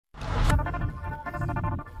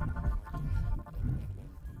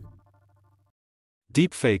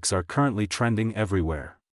Deepfakes are currently trending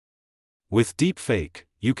everywhere. With deepfake,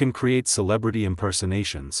 you can create celebrity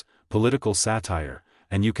impersonations, political satire,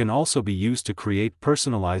 and you can also be used to create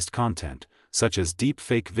personalized content, such as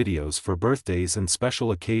deepfake videos for birthdays and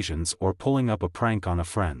special occasions or pulling up a prank on a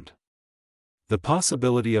friend. The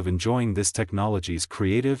possibility of enjoying this technology's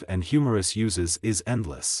creative and humorous uses is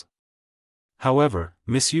endless. However,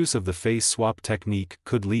 misuse of the face swap technique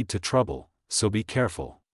could lead to trouble, so be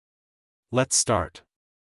careful. Let's start.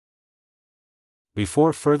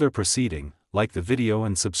 Before further proceeding, like the video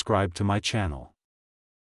and subscribe to my channel.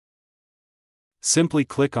 Simply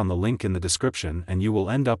click on the link in the description and you will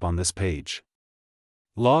end up on this page.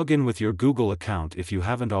 Log in with your Google account if you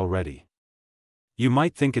haven't already. You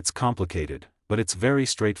might think it's complicated, but it's very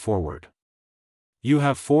straightforward. You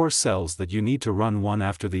have 4 cells that you need to run one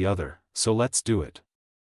after the other, so let's do it.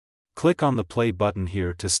 Click on the play button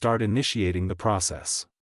here to start initiating the process.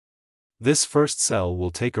 This first cell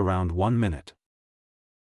will take around 1 minute.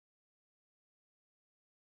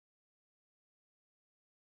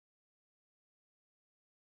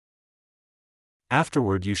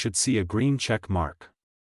 Afterward you should see a green check mark.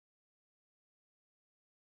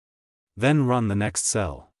 Then run the next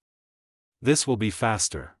cell. This will be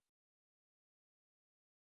faster.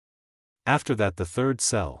 After that the third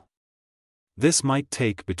cell. This might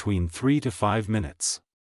take between 3 to 5 minutes.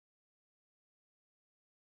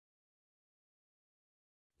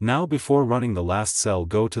 Now before running the last cell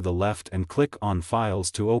go to the left and click on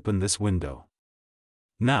Files to open this window.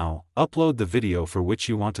 Now, upload the video for which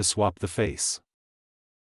you want to swap the face.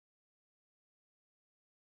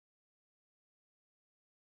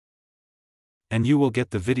 And you will get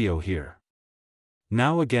the video here.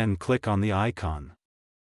 Now again click on the icon.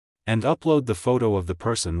 And upload the photo of the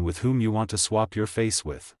person with whom you want to swap your face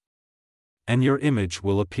with. And your image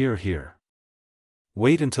will appear here.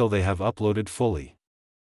 Wait until they have uploaded fully.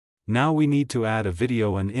 Now we need to add a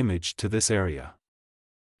video and image to this area.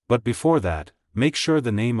 But before that, make sure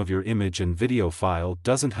the name of your image and video file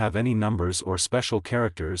doesn't have any numbers or special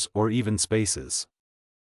characters or even spaces.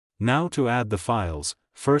 Now to add the files,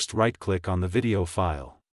 first right-click on the video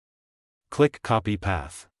file. Click Copy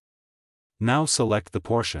Path. Now select the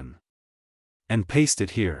portion. And paste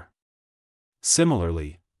it here.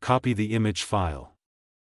 Similarly, copy the image file.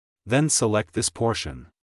 Then select this portion.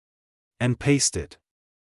 And paste it.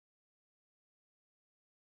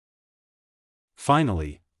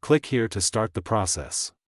 Finally, click here to start the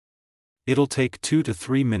process. It'll take 2 to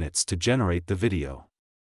 3 minutes to generate the video.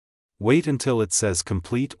 Wait until it says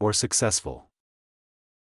complete or successful.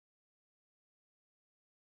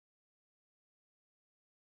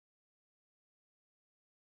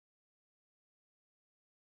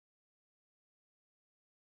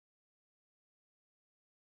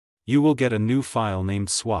 You will get a new file named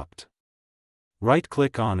Swapped.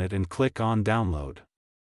 Right-click on it and click on Download.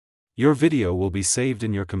 Your video will be saved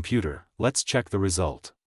in your computer. Let's check the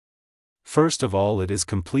result. First of all, it is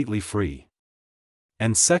completely free.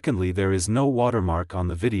 And secondly, there is no watermark on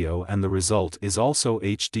the video and the result is also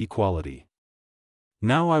HD quality.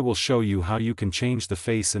 Now I will show you how you can change the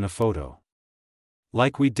face in a photo.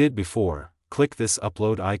 Like we did before, click this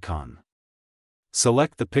upload icon.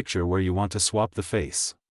 Select the picture where you want to swap the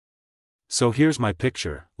face. So here's my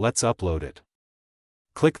picture, let's upload it.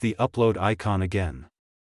 Click the upload icon again.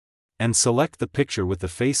 And select the picture with the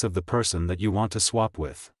face of the person that you want to swap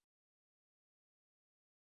with.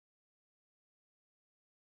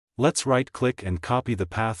 Let's right-click and copy the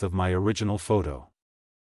path of my original photo.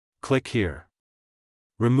 Click here.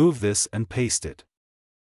 Remove this and paste it.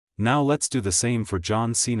 Now let's do the same for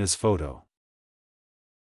John Cena's photo.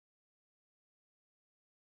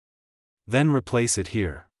 Then replace it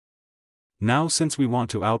here. Now since we want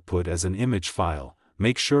to output as an image file,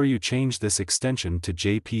 make sure you change this extension to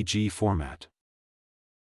JPG format.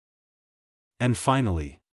 And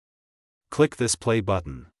finally, click this play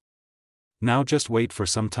button. Now just wait for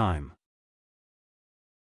some time.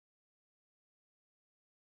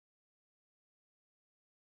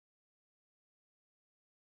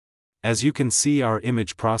 As you can see, our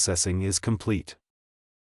image processing is complete.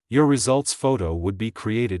 Your results photo would be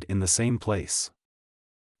created in the same place.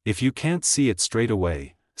 If you can't see it straight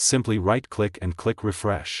away, simply right-click and click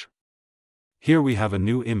refresh. Here we have a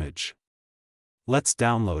new image. Let's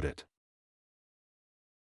download it.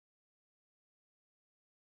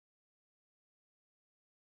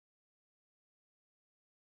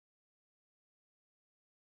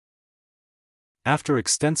 After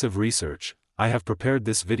extensive research, I have prepared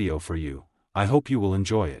this video for you. I hope you will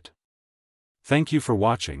enjoy it. Thank you for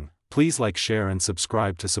watching. Please like, share and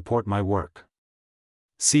subscribe to support my work.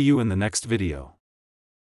 See you in the next video.